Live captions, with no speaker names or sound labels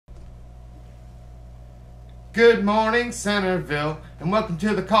Good morning, Centerville, and welcome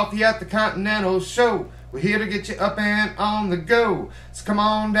to the Coffee at the Continental show. We're here to get you up and on the go. So come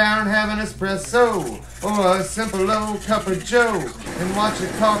on down and have an espresso or a simple old cup of joe and watch the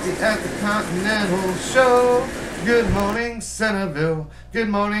Coffee at the Continental show. Good morning, Centerville. Good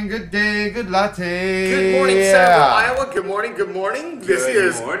morning, good day, good latte. Good morning, Centerville, Iowa. Good morning, good morning. This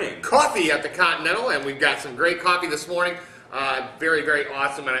is morning. Coffee at the Continental, and we've got some great coffee this morning. Very, very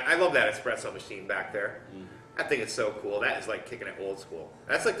awesome, and I love that espresso machine back there. I think it's so cool. That is like kicking it old school.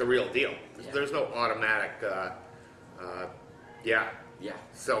 That's like the real deal. There's no automatic, yeah.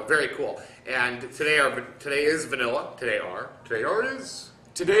 So very cool. And today is vanilla. Today is the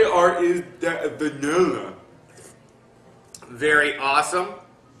vanilla. very awesome.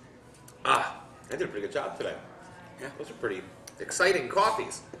 I did a pretty good job today. Yeah, those are pretty exciting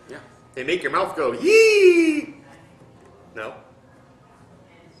coffees. Yeah. They make your mouth go yee. No.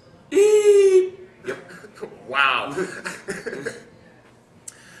 Eep. Yep. Wow.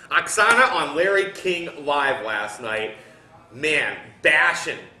 Oksana on Larry King Live last night, man,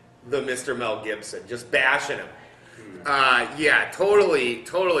 bashing the Mr. Mel Gibson, just bashing him. Yeah, totally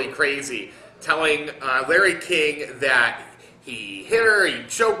crazy. Telling Larry King that he hit her, he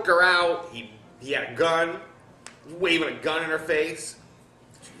choked her out, he had a gun, waving a gun in her face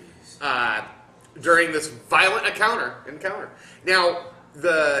during this violent encounter. Now,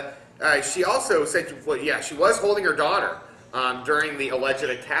 she also said, well, yeah, she was holding her daughter during the alleged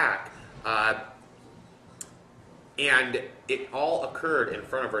attack, and it all occurred in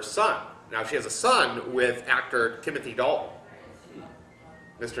front of her son. Now, she has a son with actor Timothy Dalton,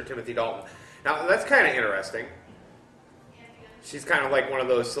 Mr. Timothy Dalton. Now, that's kind of interesting. She's kind of like one of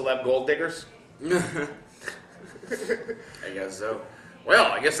those celeb gold diggers. I guess so.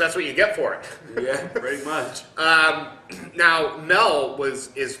 Well, I guess that's what you get for it. Yeah, pretty much. Now, Mel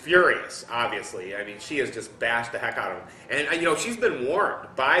is furious, obviously. I mean, she has just bashed the heck out of him. And, she's been warned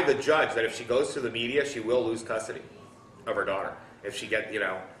by the judge that if she goes to the media, she will lose custody of her daughter. If she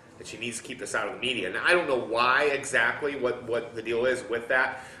that she needs to keep this out of the media. And I don't know why exactly what the deal is with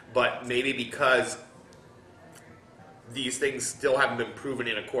that, but maybe because these things still haven't been proven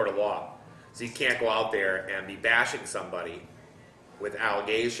in a court of law. So you can't go out there and be bashing somebody with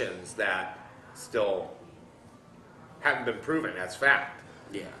allegations that still haven't been proven as fact.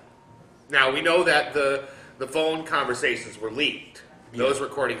 Yeah. Now, we know that the phone conversations were leaked. Those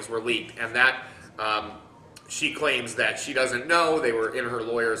recordings were leaked, and that she claims that she doesn't know. They were in her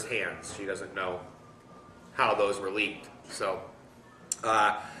lawyer's hands. She doesn't know how those were leaked. So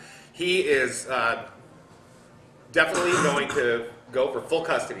he is definitely going to go for full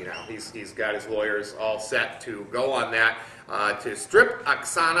custody now. He's got his lawyers all set to go on that, to strip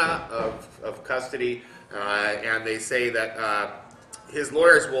Oksana of custody, and they say that his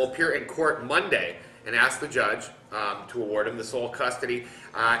lawyers will appear in court Monday and ask the judge to award him the sole custody.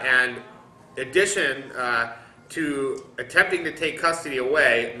 And in addition to attempting to take custody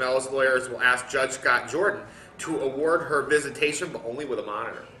away, Mel's lawyers will ask Judge Scott Jordan to award her visitation, but only with a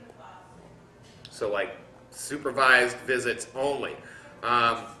monitor. So, like, supervised visits only.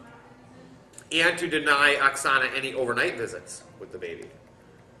 And to deny Oksana any overnight visits with the baby.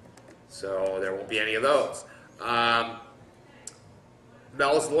 So there won't be any of those.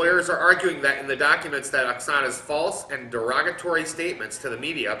 Mel's lawyers are arguing that in the documents that Oksana's false and derogatory statements to the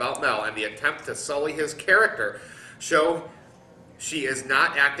media about Mel and the attempt to sully his character show she is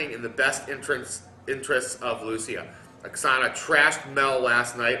not acting in the best interests of Lucia. Oksana trashed Mel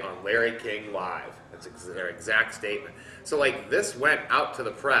last night on Larry King Live. That's their exact statement. So, like, this went out to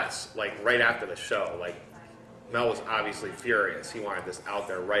the press, like, right after the show. Like, Mel was obviously furious. He wanted this out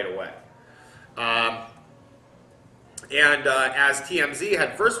there right away. As TMZ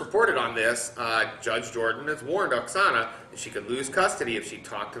had first reported on this, Judge Jordan has warned Oksana that she could lose custody if she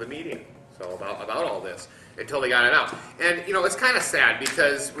talked to the media. So about all this until they got it out. And, it's kind of sad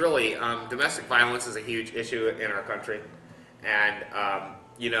because, really, domestic violence is a huge issue in our country. And,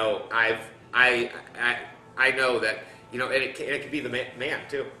 I know that, and it can be the man,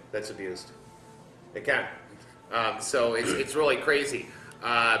 too, that's abused. It can. So it's really crazy.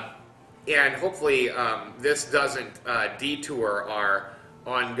 And hopefully this doesn't detour our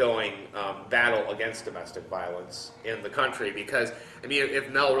ongoing battle against domestic violence in the country. Because, I mean,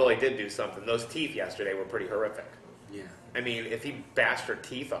 if Mel really did do something, those teeth yesterday were pretty horrific. Yeah. I mean, if he bashed her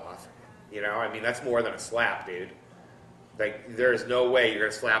teeth off, that's more than a slap, dude. Like, there is no way you're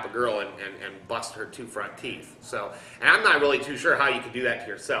going to slap a girl and bust her two front teeth. So, and I'm not really too sure how you could do that to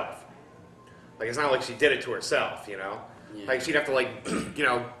yourself. Like, it's not like she did it to herself, Yeah. Like, she'd have to, like,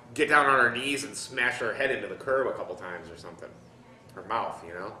 get down on her knees and smash her head into the curb a couple times or something. Her mouth,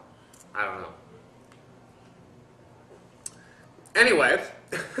 I don't know. Anyway,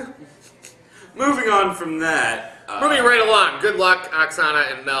 Moving on from that. moving right along. Good luck,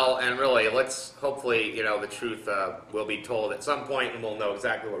 Oksana and Mel, and really, let's hopefully, the truth will be told at some point, and we'll know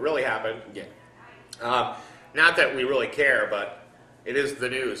exactly what really happened. Yeah. Not that we really care, but it is the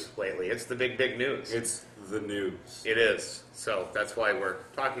news lately. It's the big, big news. It's the news. It is. So that's why we're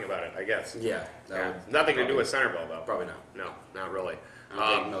talking about it, I guess. Yeah. Nothing to do with Centerville, though. Probably not. No, not really. I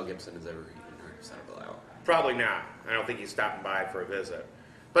don't think Mel Gibson has ever even heard of Centerville Iowa. Probably not. I don't think he's stopping by for a visit.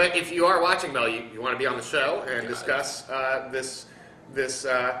 But if you are watching, Mel, you want to be on the show and discuss this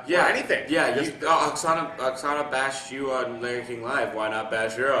or anything. Yeah, Just- Oksana bashed you on Larry King Live. Why not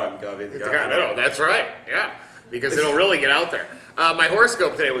bash her on Coffee at the No, that's right. Yeah, because it'll really get out there. My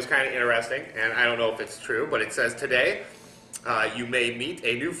horoscope today was kind of interesting, and I don't know if it's true, but it says today you may meet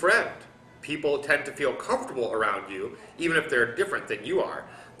a new friend. People tend to feel comfortable around you, even if they're different than you are.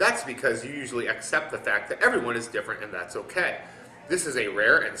 That's because you usually accept the fact that everyone is different, and that's okay. This is a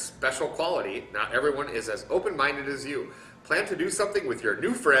rare and special quality. Not everyone is as open-minded as you. Plan to do something with your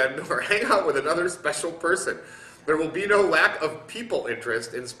new friend or hang out with another special person. There will be no lack of people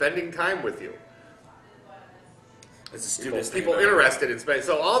interest in spending time with you. It's the stupidest thing. People I've ever interested in spending.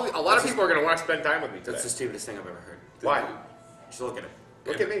 So a lot of people are going to want to spend time with me today. That's the stupidest thing I've ever heard. Why? Just look at it.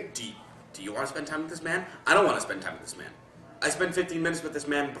 Look at me. Do you want to spend time with this man? I don't want to spend time with this man. I spend 15 minutes with this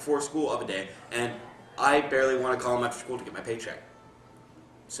man before school of a day, and I barely want to call him after school to get my paycheck.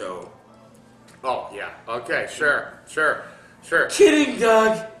 So. Oh, yeah. Okay, sure. Kidding,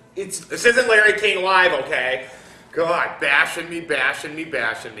 Doug! This isn't Larry King Live, okay? God, bashing me. Yeah,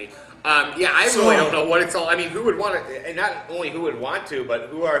 I really don't know what it's all. I mean, who would want to? And not only who would want to, but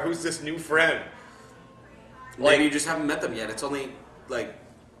who's this new friend? Maybe you just haven't met them yet. It's only like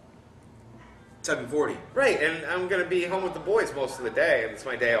 7:40. Right, and I'm gonna be home with the boys most of the day, and it's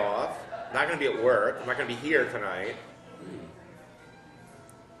my day off. I'm not gonna be at work. I'm not gonna be here tonight.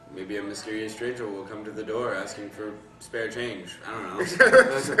 Maybe a mysterious stranger will come to the door asking for spare change. I don't know.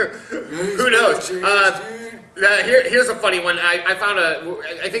 Who knows? Here's a funny one. I found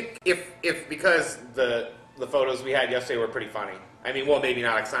I think if because the photos we had yesterday were pretty funny. I mean, well, maybe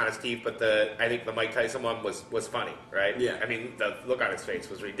not Oksana's teeth, but I think the Mike Tyson one was funny, right? Yeah. I mean, the look on his face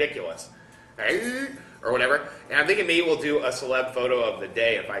was ridiculous, right? Or whatever. And I'm thinking maybe we'll do a celeb photo of the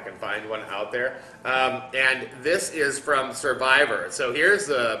day if I can find one out there. And this is from Survivor. So here's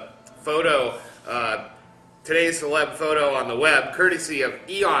the photo. Today's celeb photo on the web, courtesy of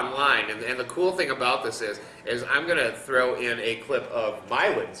E-Online. And the cool thing about this is I'm going to throw in a clip of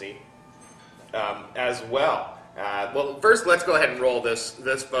my Lindsay as well. Well, first, let's go ahead and roll this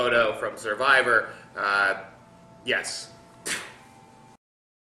photo from Survivor. Yes.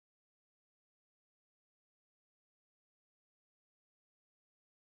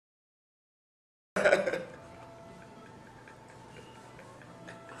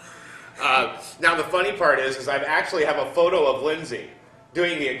 Now the funny part is I actually have a photo of Lindsay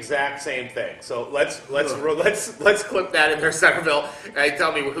doing the exact same thing. So let's clip that in there, Centerville, and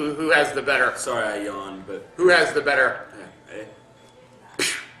tell me who has the better. Sorry, I yawned, but Who has the better?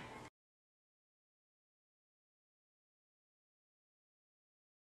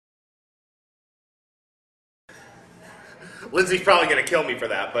 Lindsay's probably going to kill me for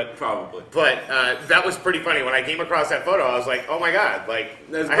that, but probably. But that was pretty funny. When I came across that photo, I was like, "Oh my god!" Like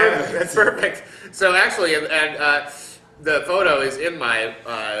That's perfect. That's perfect. So actually, and the photo is in my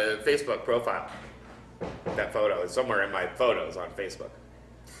Facebook profile. That photo is somewhere in my photos on Facebook.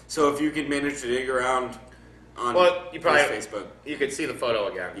 So if you could manage to dig around on you probably Facebook, you could see the photo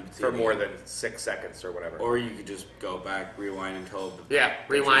again for it more again. than 6 seconds or whatever. or you could just go back, rewind until the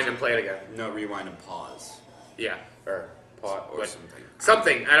rewind and play it again. No, rewind and pause. Yeah, or pause Or something.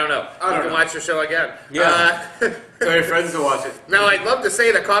 Something, I don't know. You can know. watch the show again. Yeah. Tell your friends to watch it. Now, I'd love to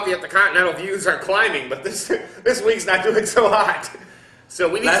say that Coffee at the Continental views are climbing, but this week's not doing so hot. So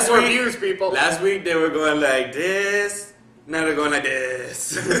we need some more views, people. Last week they were going like this. Now they're going like this.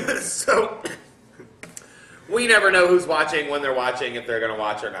 So we never know who's watching, when they're watching, if they're going to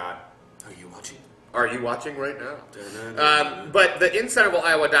watch or not. Are you watching? Are you watching right now? But the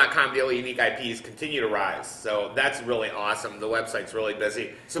InCentervilleIowa.com daily unique IPs continue to rise. So that's really awesome. The website's really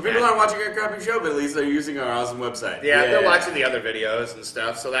busy. So people aren't watching our crappy show, but at least they're using our awesome website. Yeah, they're watching the other videos and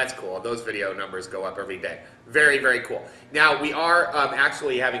stuff, so that's cool. Those video numbers go up every day. Very, very cool. Now, we are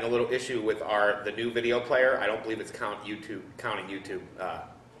actually having a little issue with the new video player. I don't believe it's counting YouTube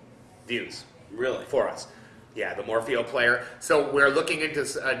views. Really? For us. Yeah, the Morpheo player. So we're looking into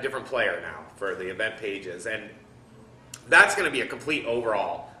a different player now for the event pages, and that's going to be a complete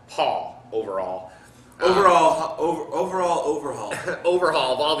overhaul overhaul overhaul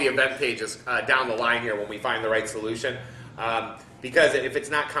of all the event pages down the line here when we find the right solution. Because if it's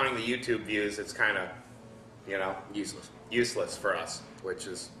not counting the YouTube views, it's kind of, useless for us, which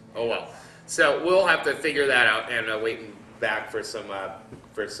is, oh well. So we'll have to figure that out and waiting back for some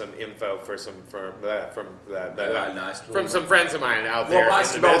info from some friends of mine out there in the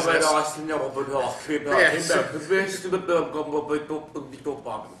business.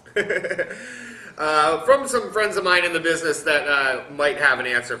 From some friends of mine in the business that might have an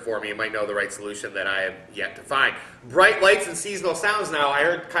answer for me, might know the right solution that I have yet to find. Bright lights and seasonal sounds now. I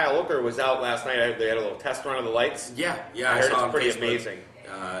heard Kyle Oker was out last night. They had a little test run of the lights. Yeah, I heard saw it's pretty Facebook. amazing.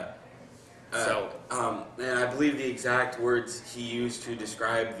 And I believe the exact words he used to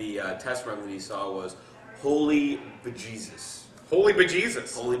describe the test run that he saw was "Holy bejesus." Holy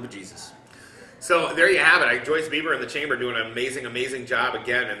bejesus. Holy bejesus. So there you have it. Joyce Bieber and the Chamber doing an amazing job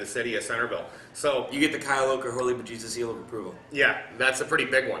again in the city of Centerville. So you get the Kyle Oker Holy bejesus seal of approval. Yeah, that's a pretty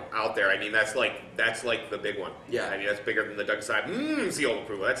big one out there. I mean, that's like the big one. Yeah. I mean, that's bigger than the Doug Side seal of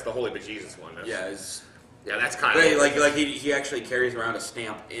approval. That's the Holy bejesus one. That's, that's kind of like he actually carries around a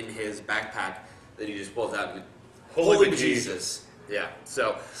stamp in his backpack that he just pulls out and Holy bejesus. Yeah.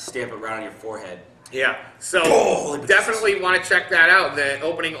 So stamp it right on your forehead. Yeah, so definitely want to check that out. The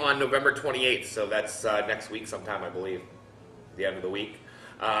opening on November 28th, so that's next week sometime, I believe, the end of the week.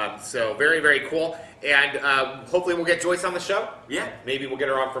 So very cool, and hopefully we'll get Joyce on the show. Yeah. Maybe we'll get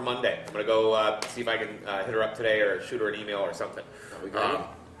her on for Monday. I'm going to go see if I can hit her up today or shoot her an email or something. That'll be great.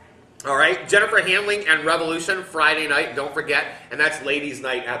 All right, Jennifer Handling and Revolution, Friday night, don't forget, and that's ladies'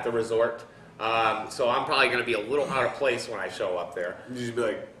 night at the resort. So I'm probably going to be a little out of place when I show up there. You just be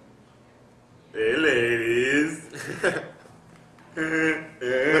like, "Hey, ladies."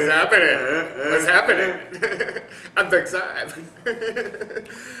 What's happening? I'm Doug Side.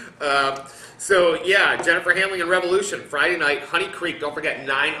 So yeah, Jennifer Handling and Revolution, Friday night, Honey Creek. Don't forget,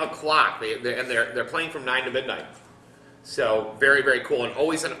 9 o'clock. They're playing from 9 to midnight. So very cool, and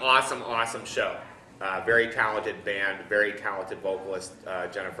always an awesome show. Very talented band, very talented vocalist,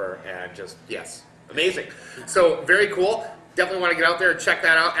 Jennifer, and just amazing. So very cool. Definitely want to get out there and check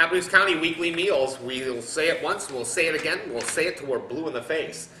that out. Appaloosa County Weekly Meals. We'll say it once, we'll say it again, we'll say it till we're blue in the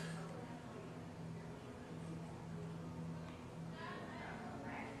face.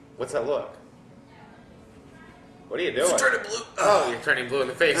 What's that look? What are you doing? it's turning blue. Oh, you're turning blue in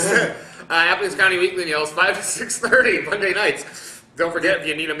the face. Appaloosa County Weekly Meals, 5 to 6:30 Monday nights. Don't forget, if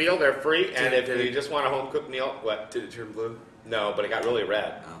you need a meal, they're free. And if you just want a home-cooked meal, what? Did it turn blue? No, but it got really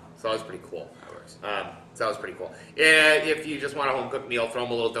red. Oh. So that was pretty cool. That works. So that was pretty cool. If you just want a home-cooked meal, throw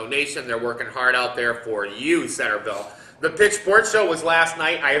them a little donation. They're working hard out there for you, Centerville. The Pitch Sports Show was last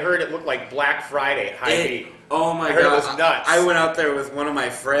night. I heard it looked like Black Friday at High B. Oh my I heard god! it was nuts. I went out there with one of my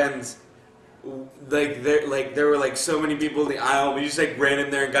friends. There were like so many people in the aisle. We just ran in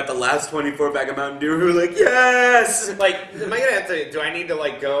there and got the last 24 pack of Mountain Dew. We were like, yes! Am I gonna have to? Do I need to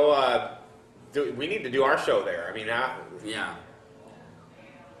go? We need to do our show there. I mean, yeah.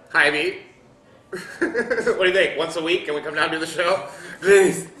 High B. What do you think? Once a week, can we come down to the show?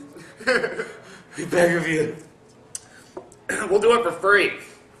 Please. We beg of you. We'll do it for free.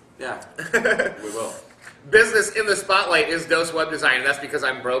 Yeah. We will. Business in the spotlight is Dose Web Design, and that's because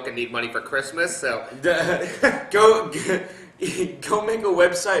I'm broke and need money for Christmas. So Go make a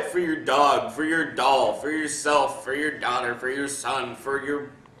website for your dog, for your doll, for yourself, for your daughter, for your son, for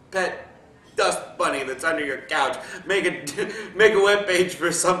your pet dust bunny that's under your couch. Make a web page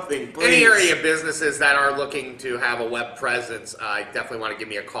for something, please. any area businesses that are looking to have a web presence, definitely want to give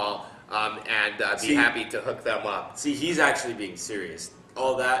me a call and be happy to hook them up. See, he's actually being serious.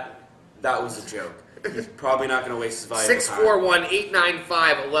 All that was a joke. He's probably not going to waste his valuable time.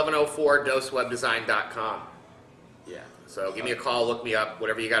 641-895-1104, dosewebdesign.com. Yeah. So give me a call, look me up,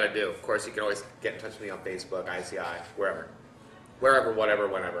 whatever you got to do. Of course, you can always get in touch with me on Facebook, ICI, wherever, whatever,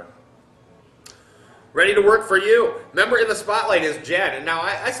 whenever. Ready to work for you. Member in the spotlight is Jen, and now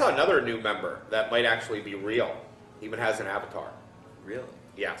I saw another new member that might actually be real. Even has an avatar. Really?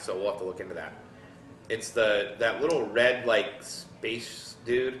 Yeah, so we'll have to look into that. It's that little red space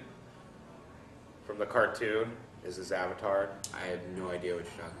dude from the cartoon is his avatar. I have no idea what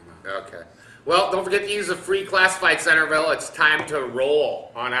you're talking about. Okay. Well, don't forget to use the free classified Centerville. It's time to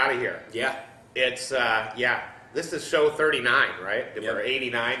roll on out of here. Yeah. It's This is show 39, right? Yep. Or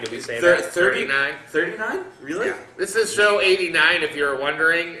 89, did we say that? 39? 39? Really? Yeah. This is show 89, if you're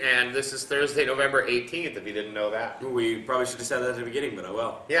wondering, and this is Thursday, November 18th, if you didn't know that. We probably should have said that at the beginning, but oh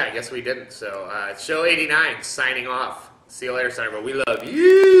well. Yeah, I guess we didn't. So, show 89, signing off. See you later, Centerville. We love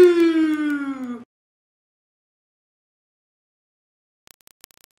you.